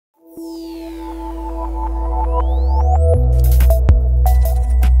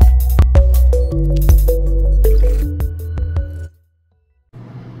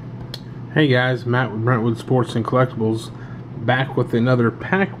Hey guys, Matt with Brentwood Sports and Collectibles, back with another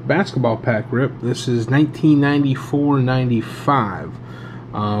basketball pack rip. This is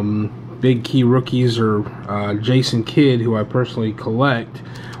 1994-95. Big key rookies are Jason Kidd, who I personally collect.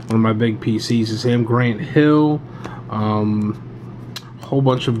 One of my big PCs is him. Grant Hill. Whole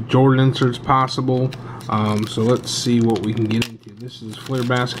bunch of Jordan inserts possible. So let's see what we can get into. This is Flair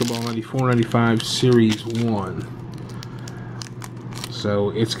Basketball 94-95 Series 1. So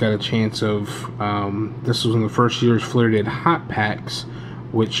it's got a chance of, this was one of the first years Flair did hot packs,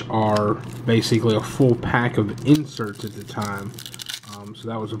 which are basically a full pack of inserts at the time. So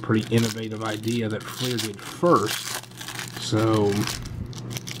that was a pretty innovative idea that Flair did first. So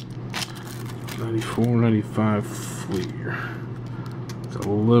 94-95 Flair. It's a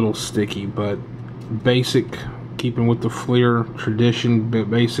little sticky, but basic, keeping with the Flair tradition, but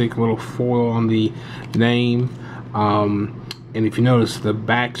basic little foil on the name. And if you notice, the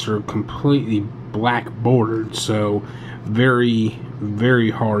backs are completely black bordered, so very,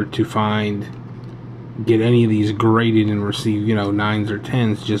 very hard to get any of these graded and receive, 9s or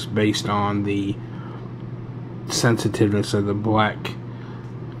 10s just based on the sensitiveness of the black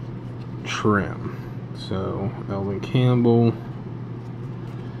trim. So, Elvin Campbell,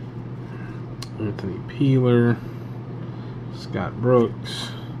 Anthony Peeler, Scott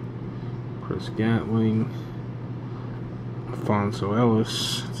Brooks, Chris Gatling, Alfonso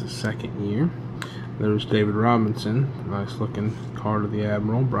Ellis, it's his second year. There's David Robinson, nice looking card of the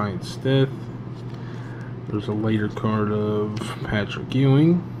Admiral. Bryant Stith. There's a later card of Patrick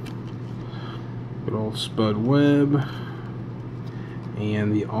Ewing. Good old Spud Webb.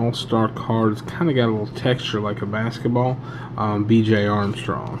 And the All-Star card's kind of got a little texture like a basketball. BJ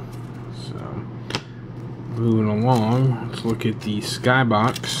Armstrong. So, moving along, let's look at the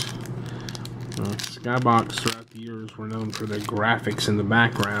Skybox. Skybox throughout the years were known for their graphics in the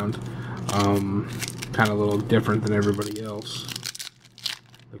background. Kind of a little different than everybody else.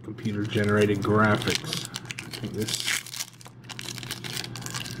 The computer generated graphics. I think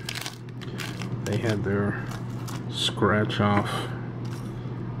they had their scratch off.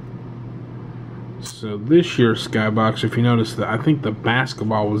 So this year's Skybox, if you notice, that I think the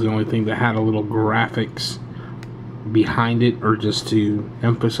basketball was the only thing that had a little graphics behind it, or just to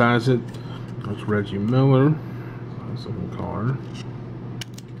emphasize it. There's Reggie Miller. Nice looking card.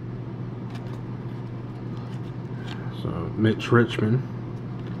 So Mitch Richmond.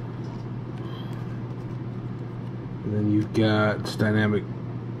 And then you've got dynamic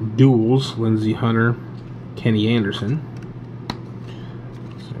duels, Lindsey Hunter, Kenny Anderson.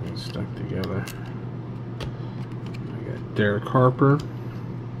 So it's stuck together. I got Derek Harper.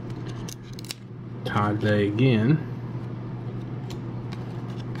 Todd Day again.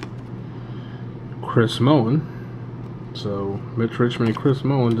 Chris Mullin. So Mitch Richmond and Chris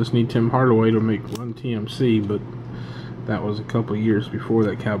Mullin just need Tim Hardaway to run TMC, but that was a couple years before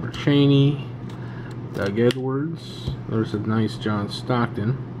that. Calbert Chaney, Doug Edwards. There's a nice John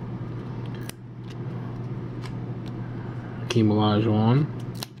Stockton, Hakeem Olajuwon,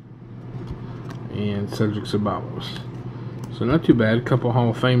 and Cedric Ceballos. So not too bad. A couple Hall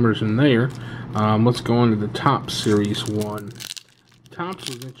of Famers in there. Let's go on to the Topps Series 1. Topps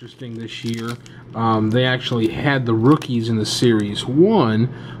was interesting this year. They actually had the rookies in the Series 1,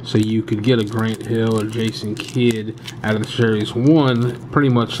 so you could get a Grant Hill or Jason Kidd out of the Series 1, pretty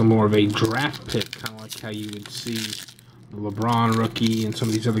much more of a draft pick, kind of like how you would see the LeBron rookie and some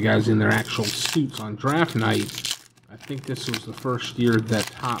of these other guys in their actual suits on draft night. I think this was the first year that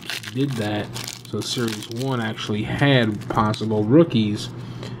Topps did that, so Series 1 actually had possible rookies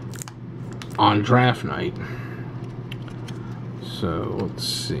on draft night. So let's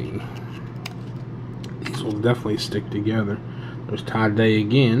see. These will definitely stick together. There's Todd Day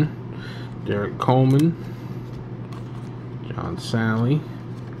again. Derek Coleman. John Sally.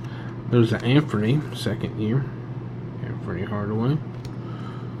 There's an Anthony, second year. Anthony Hardaway.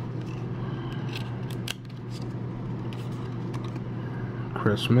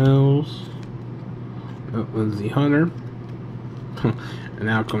 Chris Mills. Lindsey Hunter. And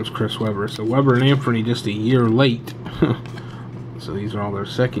now comes Chris Webber. So Webber and Anthony just a year late. So these are all their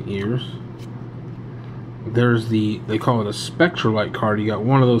second years. There's they call it a Spectralite card. You got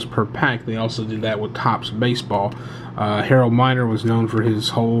one of those per pack. They also did that with Topps Baseball. Harold Miner was known for his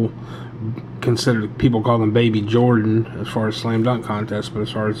whole, people call him Baby Jordan as far as slam dunk contests, but as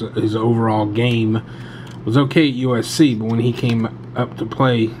far as his overall game, was okay at USC, but when he came up to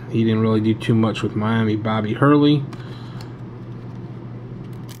play, he didn't really do too much with Miami. Bobby Hurley.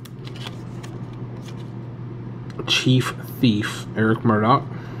 Chief Thief, Eric Murdoch.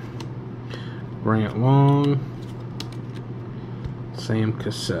 Grant Long. Sam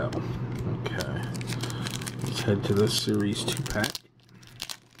Cassell. head to the Series 2 pack.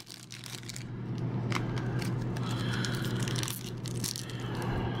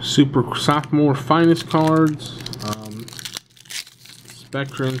 Super Sophomore Finest cards.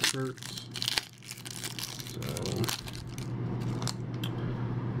 Spectra inserts. So,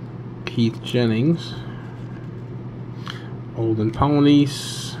 Keith Jennings. Olden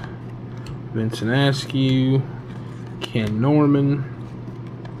Polynice. Vincent Askew. Ken Norman.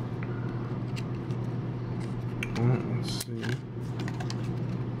 Let's see.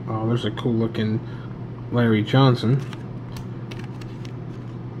 Oh, there's a cool looking Larry Johnson.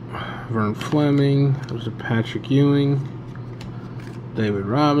 Vern Fleming. There's a Patrick Ewing. David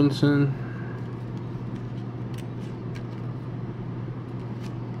Robinson.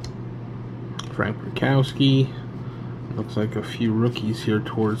 Frank Rukowski. Looks like a few rookies here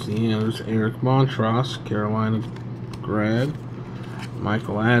towards the end. There's Eric Montross, Carolina grad.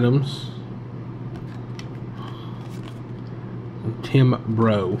 Michael Adams. And Tim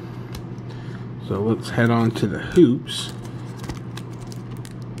Bro. So let's head on to the hoops.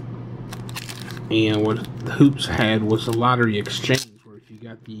 And what the hoops had was a lottery exchange, where if you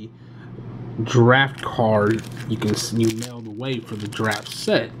got the draft card, you mailed away for the draft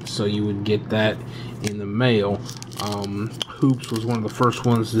set, so you would get that in the mail. Hoops was one of the first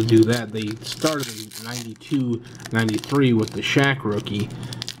ones to do that. They started in 92, 93 with the Shaq rookie.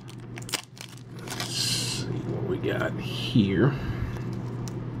 Let's see what we got here.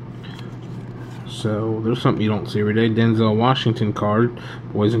 So there's something you don't see every day. Denzel Washington card,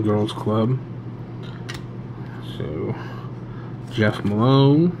 Boys and Girls Club. So Jeff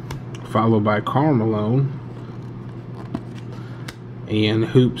Malone, followed by Karl Malone. And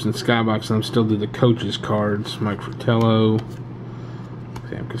Hoops and Skybox, and I'm still do the coaches cards. Mike Fratello,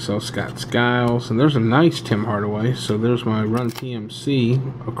 Sam Cassell, Scott Skiles, and there's a nice Tim Hardaway. So there's my Run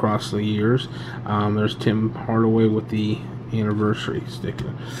TMC across the years. There's Tim Hardaway with the anniversary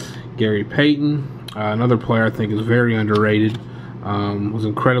sticker. Gary Payton, another player I think is very underrated. Was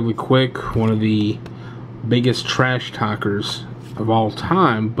incredibly quick, one of the biggest trash talkers of all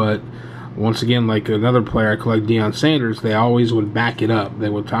time, but once again, like another player I collect, Deion Sanders, they always would back it up. They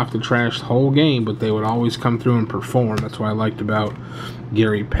would talk the trash the whole game, but they would always come through and perform. That's what I liked about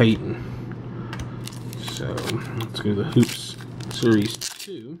Gary Payton. So let's go to the Hoops Series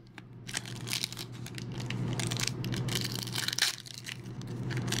 2.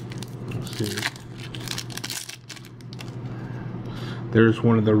 Let's see. There's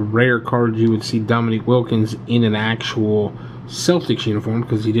one of the rare cards you would see Dominique Wilkins in an actual Celtics uniform,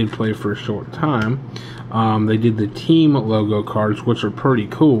 because he did play for a short time. They did the team logo cards, which are pretty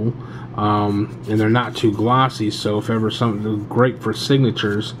cool, and they're not too glossy, so if ever something great for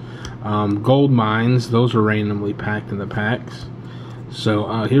signatures. Gold mines, those are randomly packed in the packs.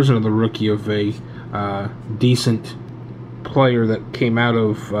 So here's another rookie of a decent player that came out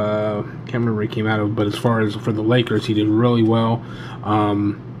of, can't remember where he came out of, but as far as for the Lakers, he did really well.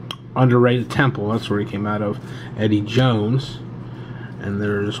 Underrated Temple, that's where he came out of. Eddie Jones. And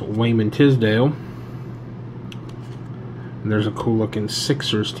there's Wayman Tisdale. And there's a cool looking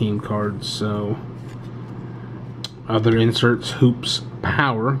Sixers team card. So other inserts, Hoops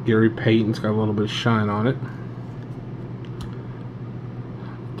Power. Gary Payton's got a little bit of shine on it.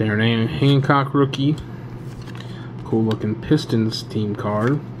 Darren Hancock rookie. Cool looking Pistons team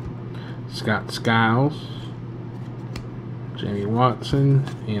card. Scott Skiles. Jamie Watson,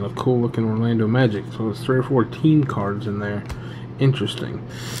 and a cool looking Orlando Magic. So there's 3 or 4 team cards in there. Interesting.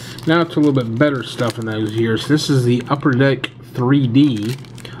 Now to a little bit better stuff in those years. This is the Upper Deck 3D.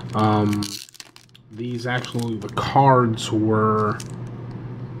 These actually, the cards were,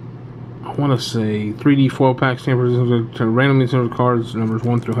 I want to say 3D foil pack stampers to randomly sampled cards numbers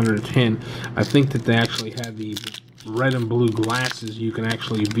 1 through 110. I think that they actually had the red and blue glasses. You can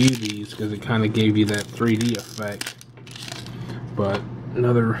actually view these because it kind of gave you that 3D effect. But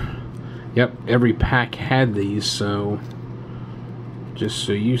another, yep, every pack had these, so just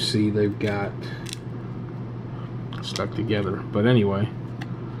so you see, they've got stuck together. But anyway,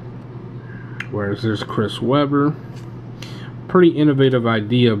 whereas there's Chris Webber. Pretty innovative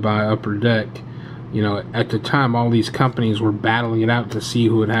idea by Upper Deck. You know, at the time, all these companies were battling it out to see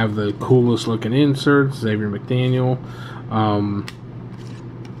who would have the coolest looking inserts. Xavier McDaniel,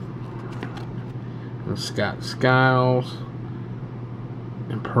 and Scott Skiles,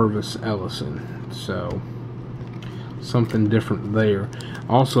 and Purvis Ellison. So something different there.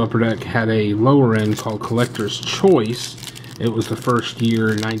 Also, Upper Deck had a lower end called Collector's Choice. It was the first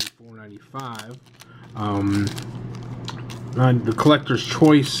year, 94, 95. The Collector's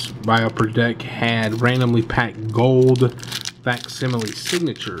Choice by Upper Deck had randomly packed gold facsimile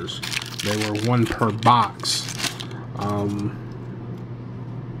signatures. They were 1 per box.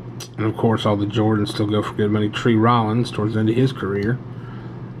 And of course, all the Jordans still go for good money. Tree Rollins towards the end of his career.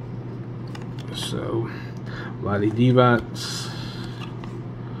 So, Lottie Divac,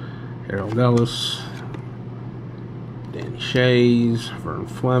 Harold Ellis, Danny Shays, Vern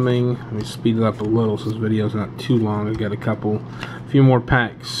Fleming. Let me speed it up a little so this video's not too long. I've got a few more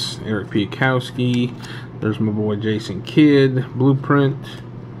packs. Eric Piakowski. There's my boy Jason Kidd, Blueprint.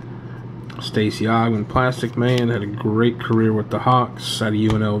 Stacey Ogman, Plastic Man, had a great career with the Hawks out of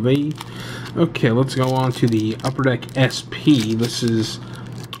UNLV. Okay, let's go on to the Upper Deck SP. This is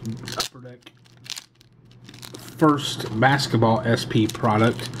Upper Deck first basketball SP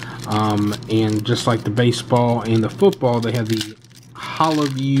product. And just like the baseball and the football, they have the hollow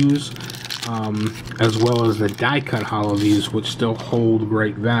views as well as the die-cut hollow views, which still hold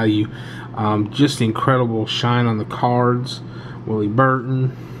great value. Just incredible shine on the cards. Willie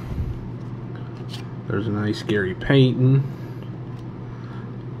Burton. There's a nice Gary Payton,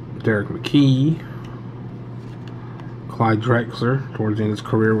 Derek McKee, Clyde Drexler towards the end of his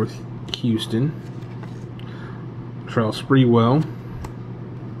career with Houston, Trell Sprewell.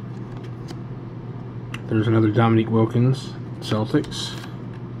 There's another Dominique Wilkins, Celtics.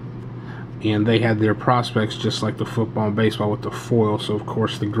 And they had their prospects just like the football and baseball with the foil. So, of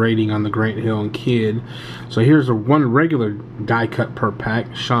course, the grading on the Grant Hill and Kidd. So, here's a 1 regular die cut per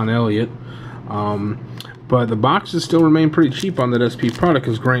pack, Sean Elliott. But the boxes still remain pretty cheap on that SP product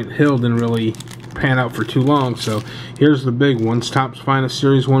because Grant Hill didn't really pan out for too long. So here's the big ones. Topps Finest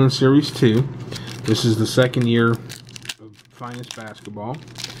Series 1 and Series 2. This is the 2nd year of Finest Basketball.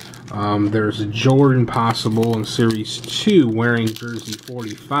 There's a Jordan possible in Series 2 wearing jersey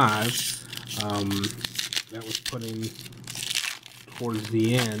 45. That was put in towards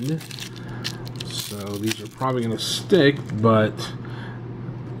the end. So these are probably going to stick, but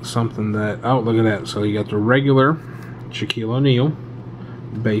something that, oh, look at that. So you got the regular Shaquille O'Neal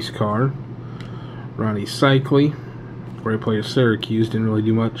base card, Ronnie Cycli, great player, Syracuse, didn't really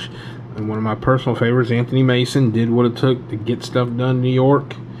do much, and one of my personal favorites, Anthony Mason, did what it took to get stuff done in New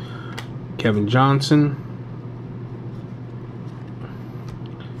York. Kevin Johnson,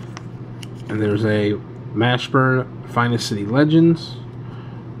 and there's a Mashburn Finest City Legends,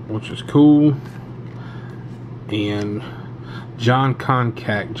 which is cool, and John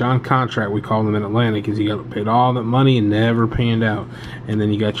Contract, we call him in Atlanta because he got paid all that money and never panned out. And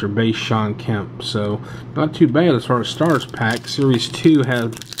then you got your base Sean Kemp. So, not too bad as far as stars pack. Series 2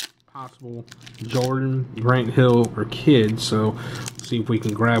 has possible Jordan, Grant Hill, or Kidd. So, let's see if we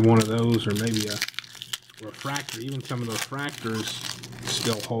can grab one of those or maybe a refractor. Even some of the refractors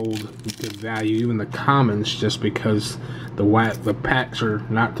still hold good value. Even the commons, just because the packs are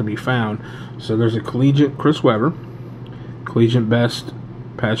not to be found. So, there's a collegiate Chris Webber. Collegiate Best,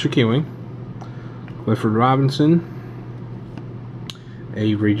 Patrick Ewing, Clifford Robinson,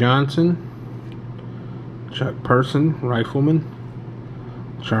 Avery Johnson, Chuck Person, Rifleman,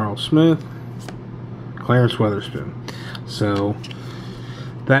 Charles Smith, Clarence Weatherspoon. So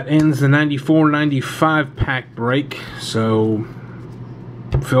that ends the 94-95 pack break. So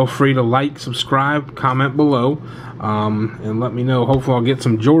feel free to like, subscribe, comment below, and let me know. Hopefully I'll get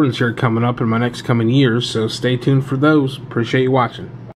some Jordans here coming up in my next coming years, so stay tuned for those. Appreciate you watching.